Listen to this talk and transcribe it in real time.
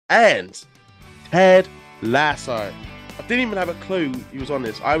and Ted Lasso. I didn't even have a clue he was on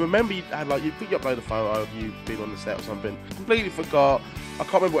this. I remember you had like you uploaded a photo of you being on the set or something. Completely forgot. I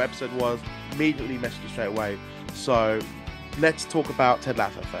can't remember what episode it was. Immediately messaged you straight away. So let's talk about Ted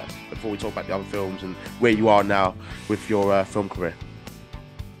Lasso first before we talk about the other films and where you are now with your film career.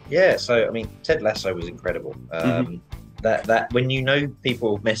 Yeah, so I mean, Ted Lasso was incredible. That when you know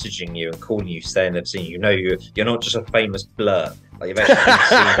people messaging you and calling you, saying they've seen you, know you're not just a famous blur. Like you've actually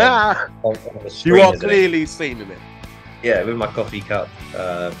been seen on the screen. You are clearly seen in it. Yeah, with my coffee cup.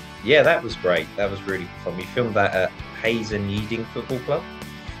 Yeah, that was great. That was really fun. We filmed that at Hayes and Yeading Football Club,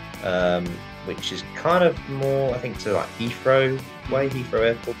 which is kind of more, I think, to like Heathrow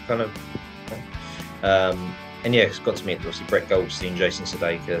Airport, kind of. And yeah, it's got to meet obviously Brett Goldstein, Jason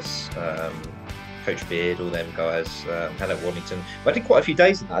Sudeikis, Coach Beard, all them guys, Hannah Waddington. But I did quite a few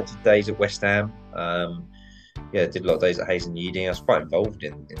days in that. I did days at West Ham. Yeah, did a lot of days at Hayes and Yeading. I was quite involved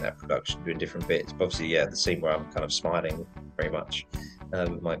in that production, doing different bits. But obviously, yeah, the scene where I'm kind of smiling very much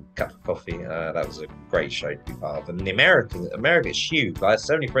with my cup of coffee, that was a great show to be part of. And America's huge. Like,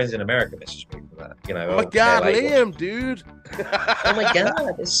 so many friends in America messaged me for that. You know, oh my God, Liam, dude. Oh my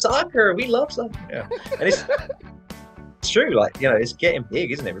God, it's soccer. We love soccer. Yeah. And it's true, like, you know, it's getting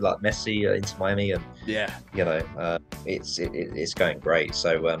big, isn't it? With like Messi into Miami, and yeah, you know, it's going great.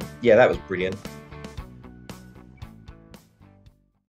 So yeah, that was brilliant.